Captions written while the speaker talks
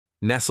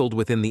Nestled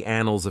within the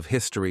annals of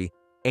history,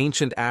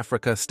 ancient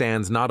Africa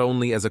stands not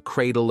only as a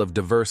cradle of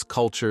diverse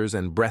cultures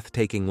and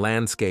breathtaking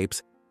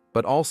landscapes,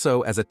 but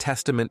also as a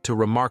testament to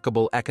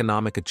remarkable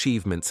economic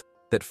achievements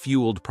that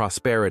fueled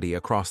prosperity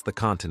across the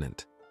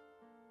continent.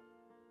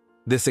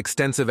 This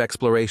extensive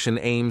exploration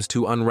aims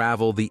to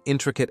unravel the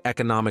intricate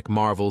economic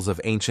marvels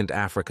of ancient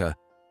Africa,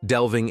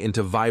 delving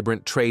into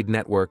vibrant trade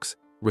networks,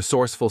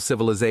 resourceful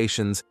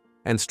civilizations,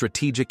 and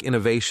strategic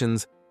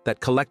innovations that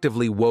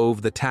collectively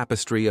wove the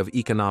tapestry of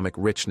economic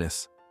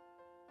richness.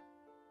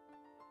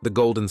 The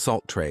gold and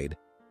salt trade.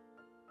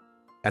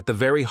 At the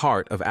very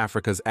heart of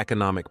Africa's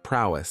economic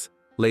prowess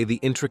lay the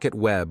intricate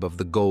web of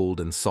the gold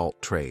and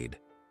salt trade.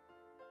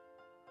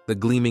 The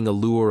gleaming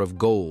allure of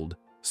gold,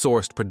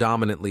 sourced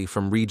predominantly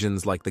from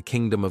regions like the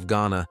Kingdom of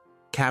Ghana,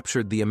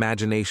 captured the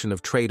imagination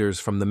of traders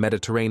from the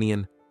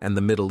Mediterranean and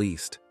the Middle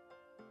East.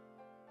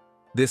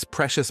 This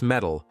precious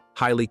metal,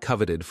 highly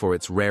coveted for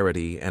its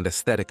rarity and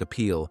aesthetic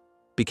appeal,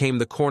 became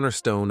the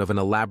cornerstone of an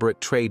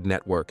elaborate trade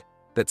network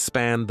that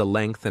spanned the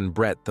length and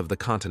breadth of the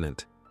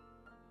continent.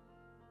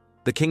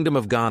 The Kingdom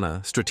of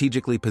Ghana,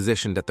 strategically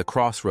positioned at the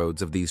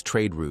crossroads of these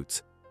trade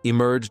routes,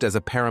 emerged as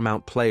a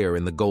paramount player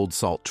in the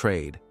gold-salt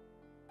trade.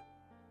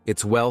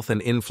 Its wealth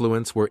and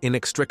influence were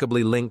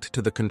inextricably linked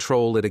to the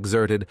control it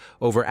exerted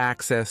over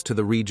access to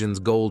the region's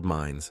gold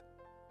mines.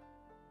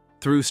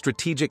 Through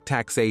strategic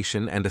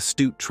taxation and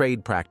astute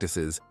trade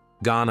practices,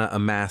 Ghana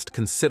amassed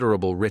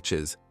considerable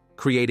riches,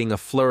 creating a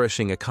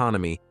flourishing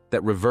economy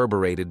that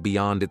reverberated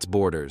beyond its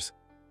borders.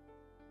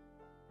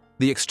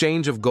 The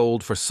exchange of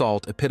gold for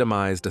salt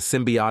epitomized a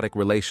symbiotic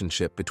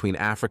relationship between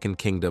African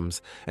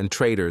kingdoms and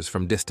traders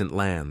from distant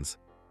lands.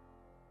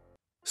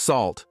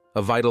 Salt,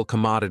 a vital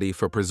commodity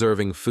for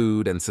preserving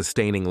food and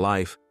sustaining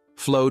life,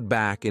 flowed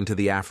back into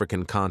the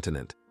African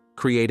continent,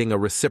 creating a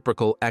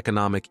reciprocal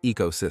economic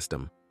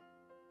ecosystem.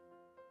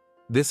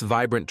 This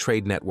vibrant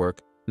trade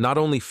network not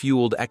only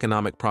fueled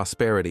economic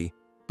prosperity,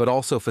 but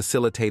also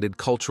facilitated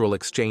cultural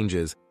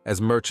exchanges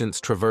as merchants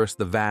traversed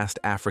the vast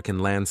African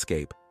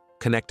landscape,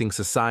 connecting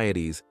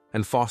societies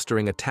and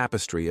fostering a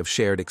tapestry of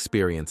shared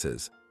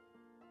experiences.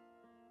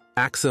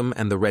 Axum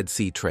and the Red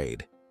Sea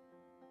trade.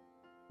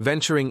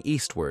 Venturing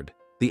eastward,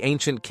 the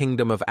ancient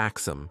kingdom of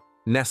Axum,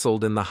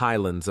 nestled in the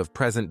highlands of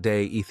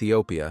present-day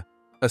Ethiopia,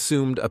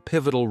 assumed a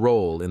pivotal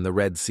role in the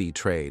Red Sea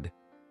trade.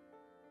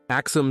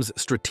 Axum's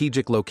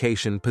strategic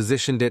location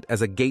positioned it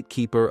as a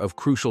gatekeeper of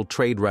crucial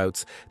trade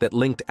routes that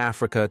linked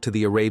Africa to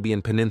the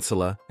Arabian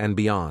Peninsula and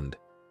beyond.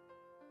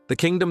 The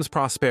kingdom's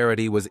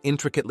prosperity was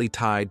intricately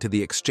tied to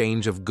the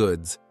exchange of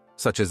goods,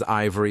 such as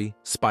ivory,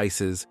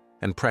 spices,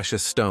 and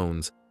precious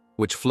stones,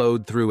 which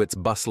flowed through its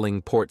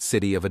bustling port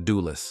city of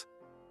Adulis.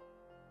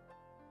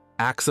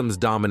 Axum's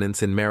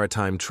dominance in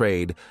maritime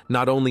trade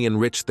not only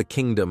enriched the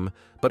kingdom,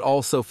 but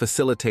also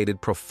facilitated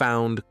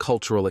profound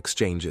cultural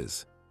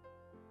exchanges.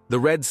 The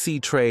Red Sea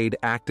trade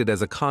acted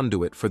as a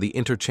conduit for the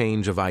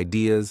interchange of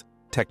ideas,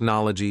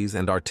 technologies,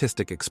 and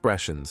artistic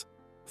expressions,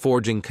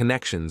 forging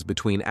connections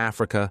between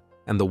Africa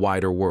and the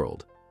wider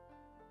world.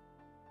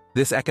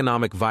 This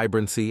economic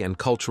vibrancy and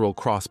cultural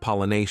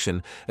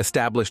cross-pollination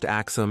established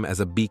Axum as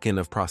a beacon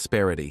of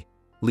prosperity,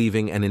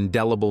 leaving an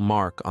indelible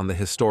mark on the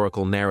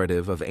historical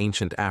narrative of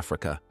ancient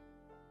Africa.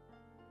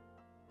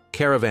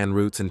 Caravan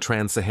routes and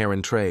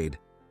trans-Saharan trade.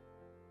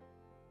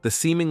 The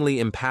seemingly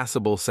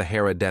impassable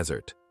Sahara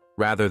Desert,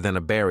 rather than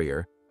a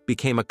barrier,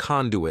 became a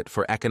conduit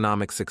for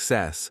economic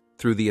success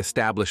through the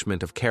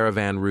establishment of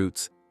caravan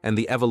routes and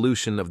the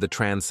evolution of the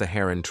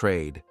trans-Saharan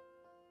trade.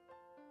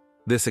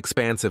 This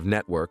expansive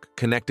network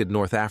connected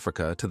North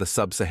Africa to the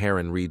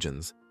sub-Saharan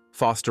regions,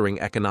 fostering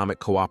economic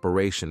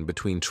cooperation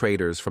between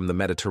traders from the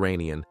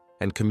Mediterranean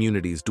and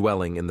communities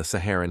dwelling in the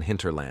Saharan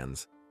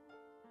hinterlands.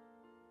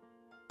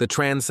 The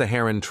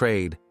trans-Saharan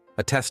trade,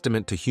 a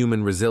testament to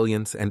human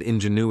resilience and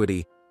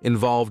ingenuity,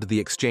 involved the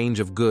exchange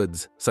of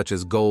goods such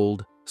as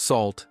gold,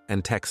 salt,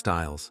 and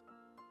textiles.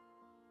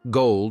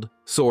 Gold,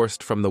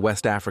 sourced from the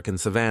West African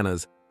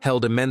savannas,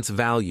 held immense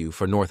value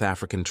for North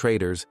African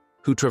traders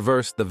who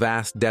traversed the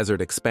vast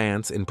desert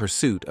expanse in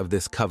pursuit of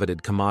this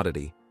coveted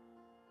commodity.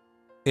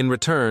 In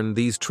return,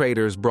 these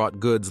traders brought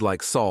goods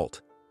like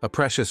salt, a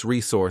precious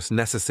resource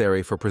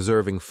necessary for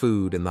preserving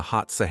food in the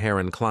hot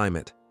Saharan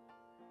climate.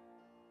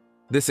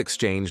 This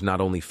exchange not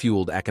only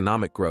fueled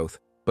economic growth,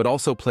 but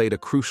also played a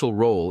crucial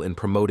role in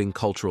promoting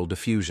cultural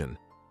diffusion.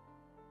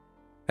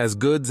 As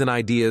goods and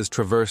ideas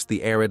traversed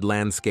the arid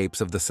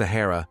landscapes of the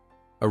Sahara,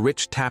 a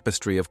rich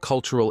tapestry of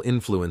cultural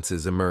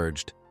influences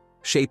emerged,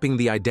 shaping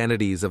the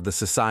identities of the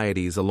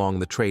societies along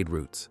the trade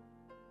routes.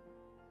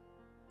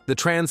 The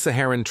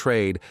trans-Saharan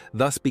trade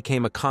thus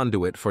became a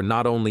conduit for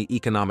not only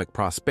economic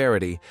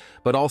prosperity,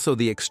 but also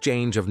the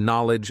exchange of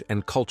knowledge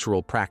and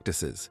cultural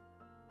practices.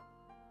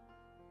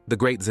 The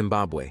Great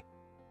Zimbabwe.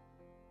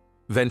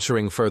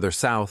 Venturing further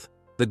south,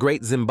 the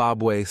Great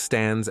Zimbabwe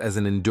stands as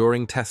an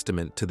enduring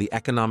testament to the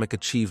economic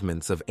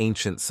achievements of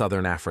ancient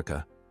southern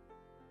Africa.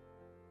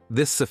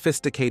 This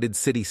sophisticated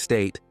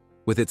city-state,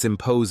 with its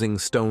imposing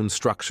stone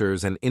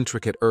structures and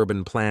intricate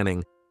urban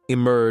planning,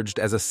 emerged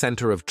as a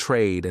center of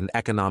trade and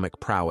economic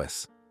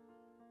prowess.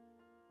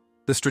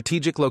 The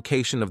strategic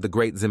location of the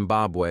Great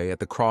Zimbabwe at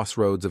the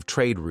crossroads of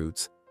trade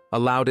routes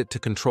allowed it to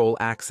control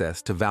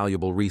access to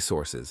valuable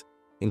resources,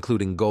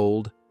 including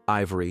gold,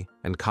 ivory,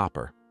 and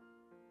copper.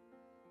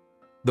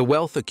 The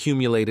wealth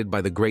accumulated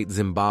by the Great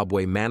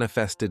Zimbabwe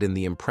manifested in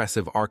the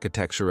impressive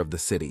architecture of the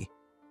city.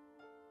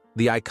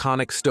 The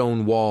iconic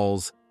stone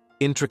walls,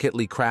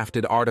 intricately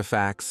crafted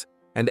artifacts,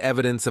 and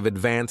evidence of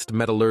advanced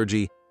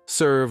metallurgy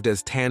served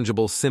as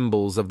tangible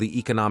symbols of the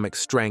economic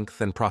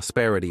strength and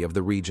prosperity of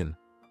the region.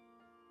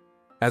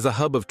 As a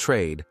hub of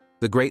trade,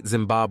 the Great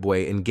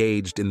Zimbabwe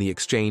engaged in the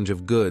exchange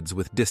of goods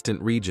with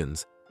distant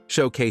regions,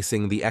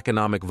 showcasing the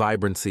economic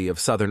vibrancy of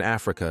southern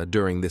Africa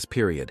during this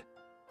period.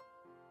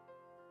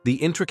 The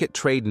intricate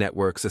trade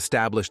networks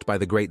established by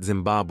the Great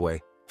Zimbabwe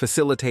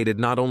facilitated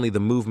not only the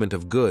movement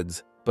of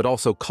goods, but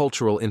also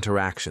cultural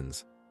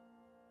interactions.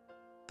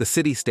 The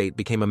city-state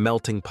became a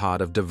melting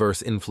pot of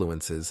diverse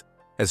influences,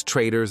 as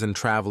traders and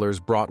travelers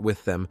brought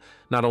with them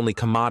not only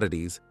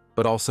commodities,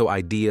 but also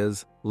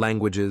ideas,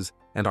 languages,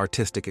 and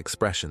artistic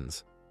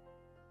expressions.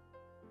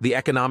 The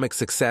economic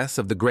success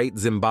of the Great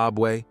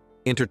Zimbabwe,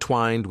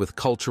 intertwined with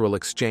cultural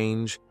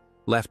exchange,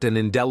 left an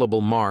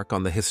indelible mark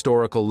on the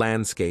historical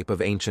landscape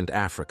of ancient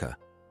Africa.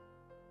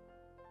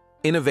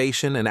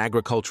 Innovation and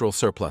agricultural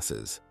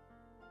surpluses.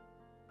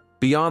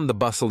 Beyond the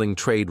bustling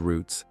trade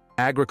routes,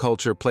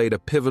 agriculture played a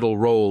pivotal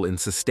role in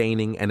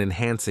sustaining and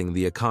enhancing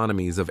the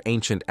economies of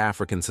ancient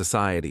African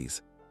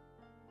societies.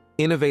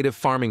 Innovative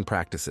farming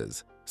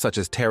practices, such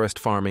as terraced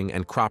farming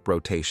and crop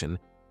rotation,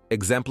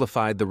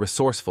 exemplified the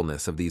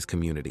resourcefulness of these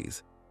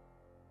communities.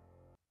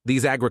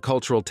 These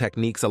agricultural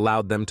techniques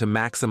allowed them to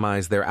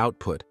maximize their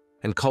output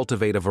and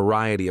cultivate a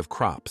variety of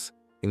crops,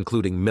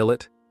 including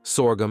millet,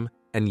 sorghum,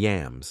 and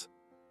yams.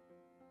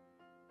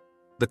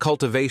 The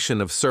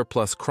cultivation of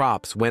surplus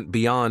crops went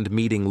beyond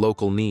meeting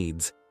local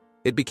needs.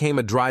 It became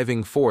a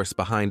driving force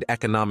behind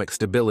economic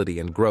stability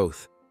and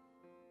growth.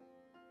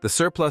 The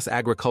surplus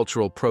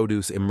agricultural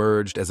produce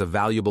emerged as a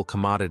valuable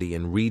commodity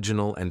in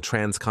regional and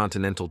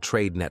transcontinental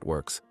trade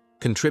networks,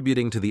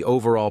 contributing to the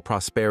overall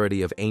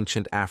prosperity of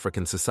ancient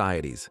African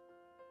societies.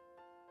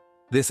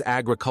 This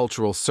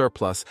agricultural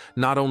surplus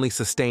not only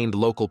sustained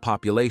local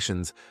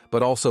populations,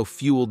 but also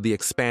fueled the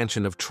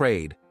expansion of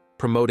trade,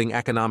 promoting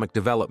economic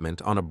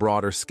development on a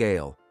broader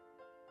scale.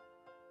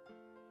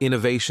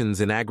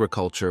 Innovations in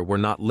agriculture were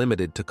not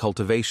limited to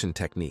cultivation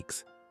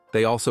techniques.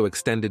 They also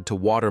extended to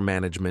water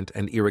management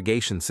and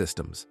irrigation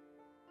systems.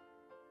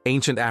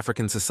 Ancient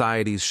African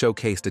societies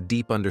showcased a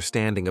deep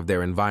understanding of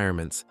their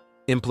environments,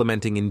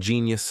 implementing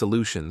ingenious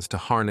solutions to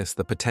harness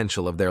the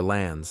potential of their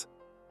lands.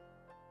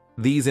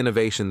 These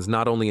innovations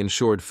not only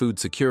ensured food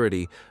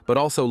security, but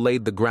also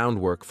laid the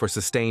groundwork for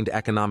sustained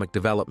economic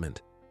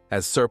development,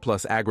 as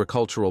surplus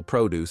agricultural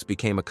produce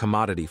became a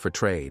commodity for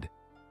trade.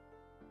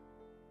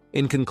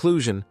 In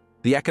conclusion,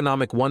 the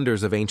economic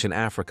wonders of ancient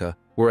Africa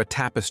were a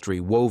tapestry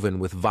woven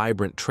with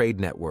vibrant trade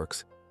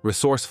networks,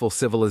 resourceful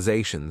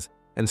civilizations,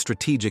 and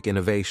strategic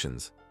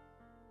innovations.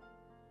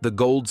 The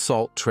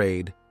gold-salt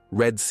trade,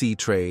 Red Sea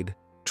trade,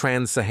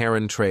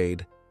 trans-Saharan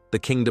trade, the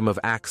Kingdom of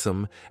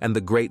Axum, and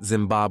the Great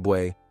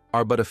Zimbabwe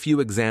are but a few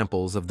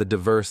examples of the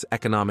diverse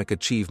economic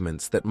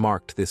achievements that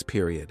marked this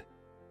period.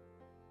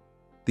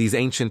 These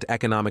ancient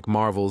economic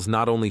marvels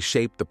not only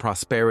shaped the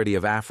prosperity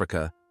of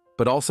Africa,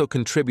 but also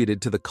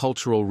contributed to the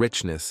cultural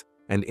richness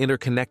and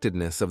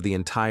interconnectedness of the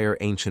entire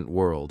ancient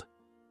world.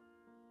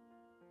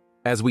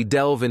 As we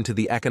delve into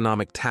the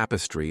economic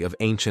tapestry of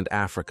ancient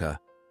Africa,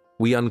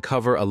 we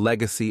uncover a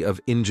legacy of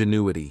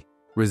ingenuity,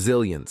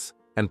 resilience,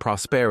 and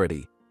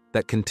prosperity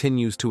that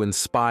continues to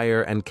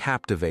inspire and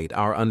captivate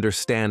our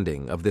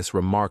understanding of this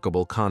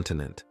remarkable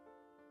continent.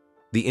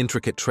 The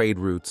intricate trade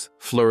routes,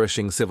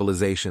 flourishing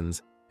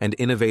civilizations, and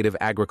innovative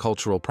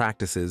agricultural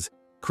practices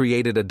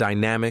created a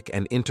dynamic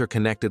and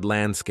interconnected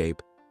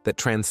landscape that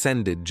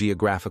transcended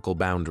geographical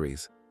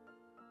boundaries.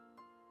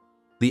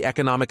 The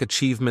economic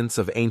achievements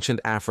of ancient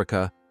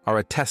Africa are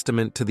a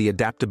testament to the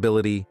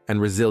adaptability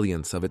and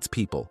resilience of its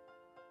people.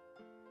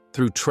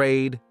 Through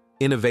trade,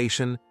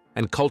 innovation,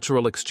 and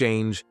cultural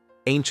exchange,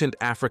 ancient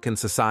African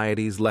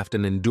societies left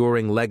an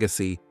enduring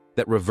legacy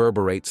that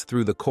reverberates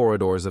through the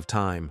corridors of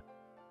time.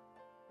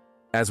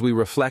 As we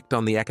reflect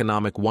on the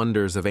economic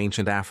wonders of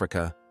ancient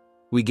Africa,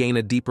 we gain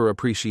a deeper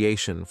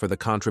appreciation for the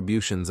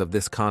contributions of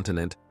this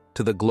continent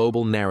to the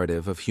global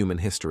narrative of human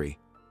history.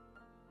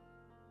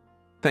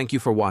 Thank you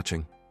for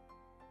watching.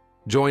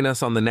 Join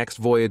us on the next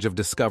voyage of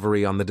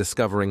discovery on the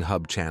Discovering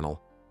Hub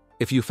channel.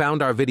 If you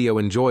found our video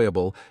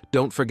enjoyable,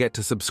 don't forget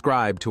to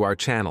subscribe to our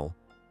channel